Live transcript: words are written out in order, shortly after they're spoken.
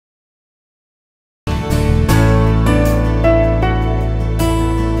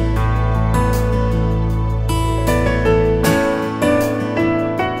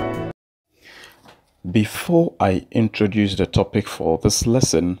Before I introduce the topic for this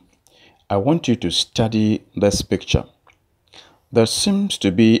lesson, I want you to study this picture. There seems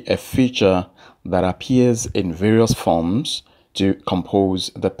to be a feature that appears in various forms to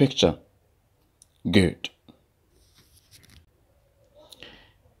compose the picture. Good.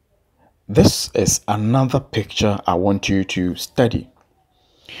 This is another picture I want you to study.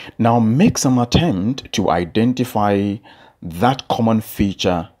 Now make some attempt to identify that common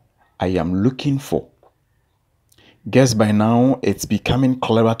feature I am looking for. Guess by now it's becoming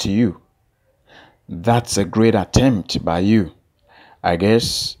clearer to you. That's a great attempt by you. I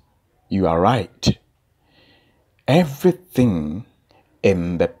guess you are right. Everything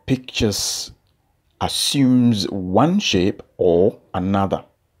in the pictures assumes one shape or another.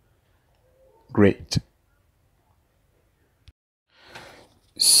 Great.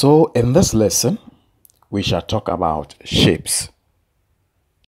 So in this lesson, we shall talk about shapes.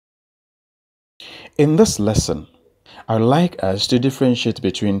 In this lesson, I'd like us to differentiate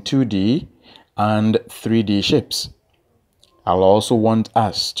between 2D and 3D shapes. I'll also want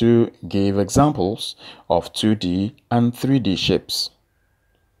us to give examples of 2D and 3D shapes.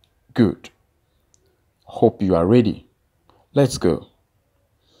 Good. Hope you are ready. Let's go.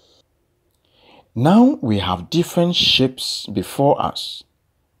 Now we have different shapes before us.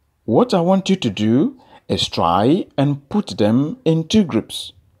 What I want you to do is try and put them in two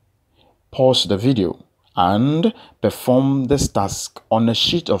groups. Pause the video and perform this task on a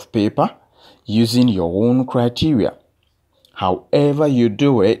sheet of paper using your own criteria. However you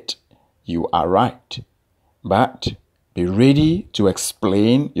do it, you are right. But be ready to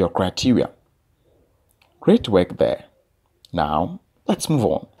explain your criteria. Great work there. Now, let's move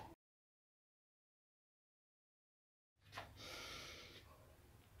on.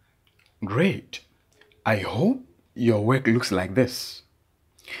 Great. I hope your work looks like this.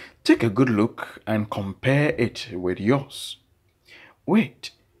 Take a good look and compare it with yours. Wait,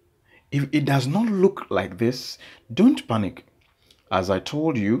 if it does not look like this, don't panic. As I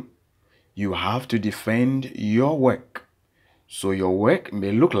told you, you have to defend your work. So your work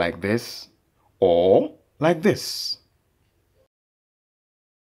may look like this or like this.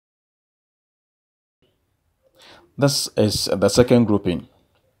 This is the second grouping.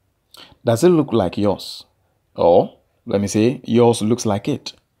 Does it look like yours? Or, let me say, yours looks like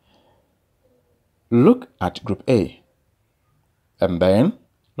it. Look at group A and then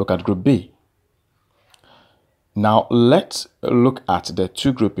look at group B. Now let's look at the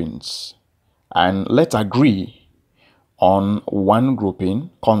two groupings and let's agree on one grouping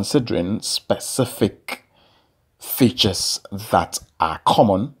considering specific features that are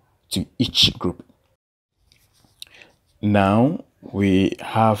common to each group. Now we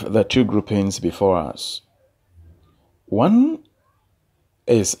have the two groupings before us. One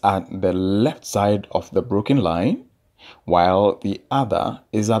is at the left side of the broken line, while the other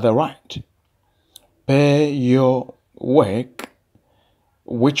is at the right. Per your work,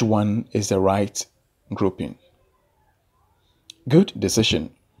 which one is the right grouping? Good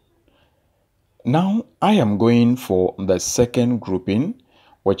decision. Now I am going for the second grouping,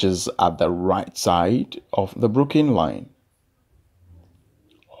 which is at the right side of the broken line.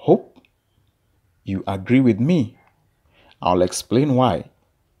 Hope you agree with me. I'll explain why.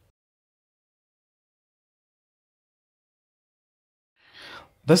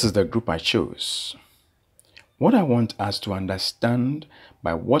 This is the group I chose. What I want us to understand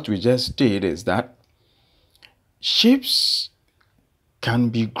by what we just did is that shapes can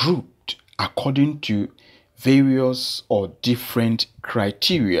be grouped according to various or different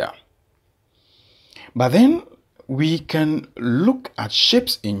criteria. But then we can look at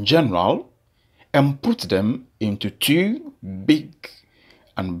shapes in general and put them into two big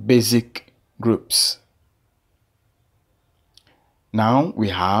and basic groups. Now we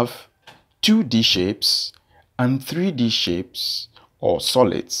have 2D shapes and 3D shapes or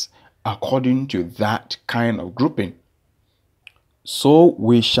solids according to that kind of grouping. So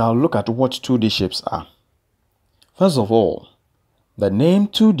we shall look at what 2D shapes are. First of all, the name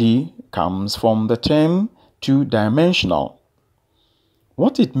 2D comes from the term two-dimensional.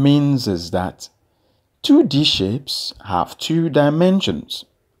 What it means is that 2D shapes have two dimensions.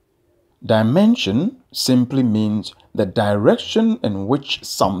 Dimension simply means the direction in which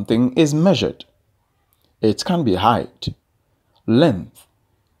something is measured. It can be height, length,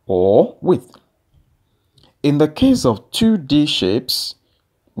 or width. In the case of 2D shapes,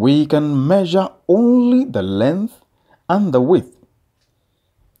 we can measure only the length and the width.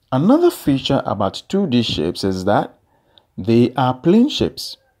 Another feature about 2D shapes is that they are plane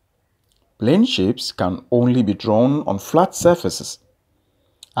shapes. Plane shapes can only be drawn on flat surfaces.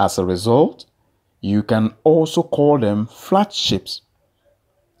 As a result, You can also call them flat shapes.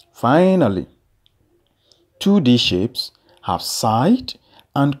 Finally, 2D shapes have side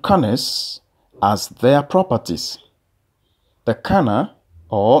and corners as their properties. The corner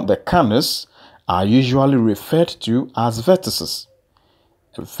or the corners are usually referred to as vertices,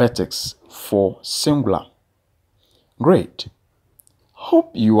 a vertex for singular. Great.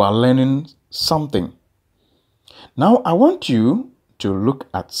 Hope you are learning something. Now I want you to look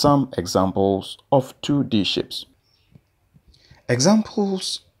at some examples of 2D shapes.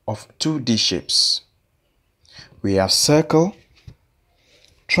 Examples of 2D shapes. We have circle,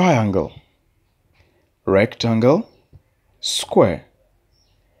 triangle, rectangle, square,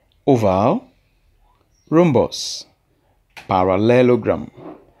 oval, rhombus, parallelogram,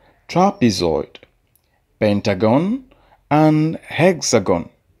 trapezoid, pentagon, and hexagon.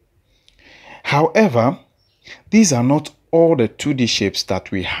 However, these are not all the 2D shapes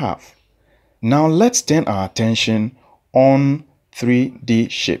that we have. Now let's turn our attention on 3D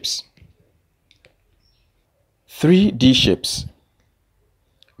shapes. 3D shapes.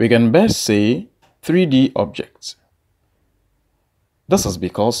 We can best say 3D objects. This is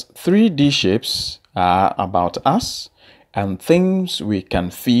because 3D shapes are about us and things we can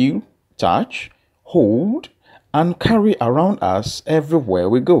feel, touch, hold, and carry around us everywhere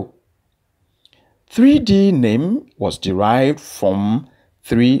we go. 3D name was derived from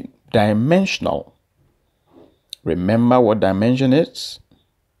three-dimensional. Remember what dimension is?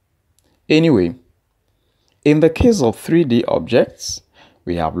 Anyway, in the case of 3D objects,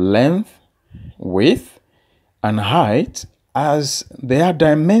 we have length, width, and height as their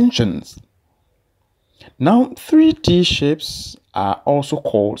dimensions. Now, 3D shapes are also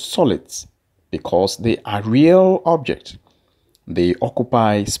called solids because they are real objects. They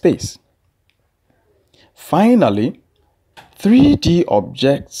occupy space. Finally, 3D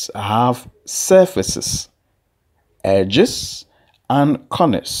objects have surfaces, edges, and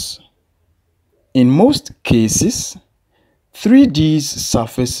corners. In most cases, 3D's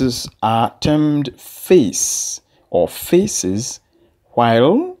surfaces are termed face or faces,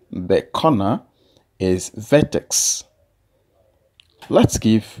 while the corner is vertex. Let's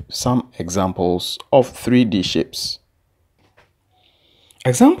give some examples of 3D shapes.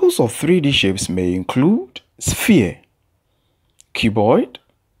 Examples of 3D shapes may include sphere, cuboid,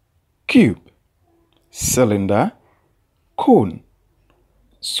 cube, cylinder, cone,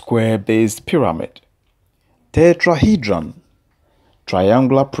 square-based pyramid, tetrahedron,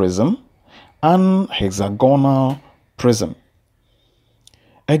 triangular prism, and hexagonal prism.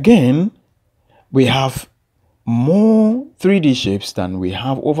 Again, we have more 3D shapes than we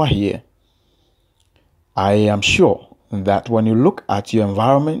have over here. I am sure that when you look at your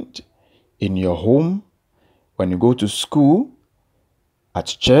environment, in your home, when you go to school, at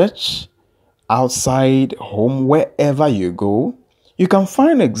church, outside home, wherever you go, you can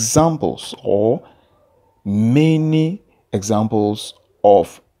find examples or many examples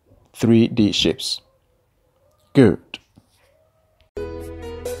of 3D shapes. Good.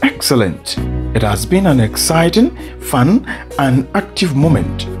 Excellent. It has been an exciting, fun, and active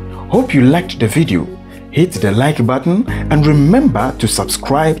moment. Hope you liked the video. Hit the like button and remember to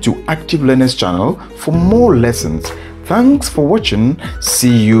subscribe to Active Learners channel for more lessons. Thanks for watching.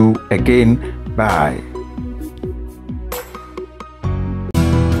 See you again. Bye.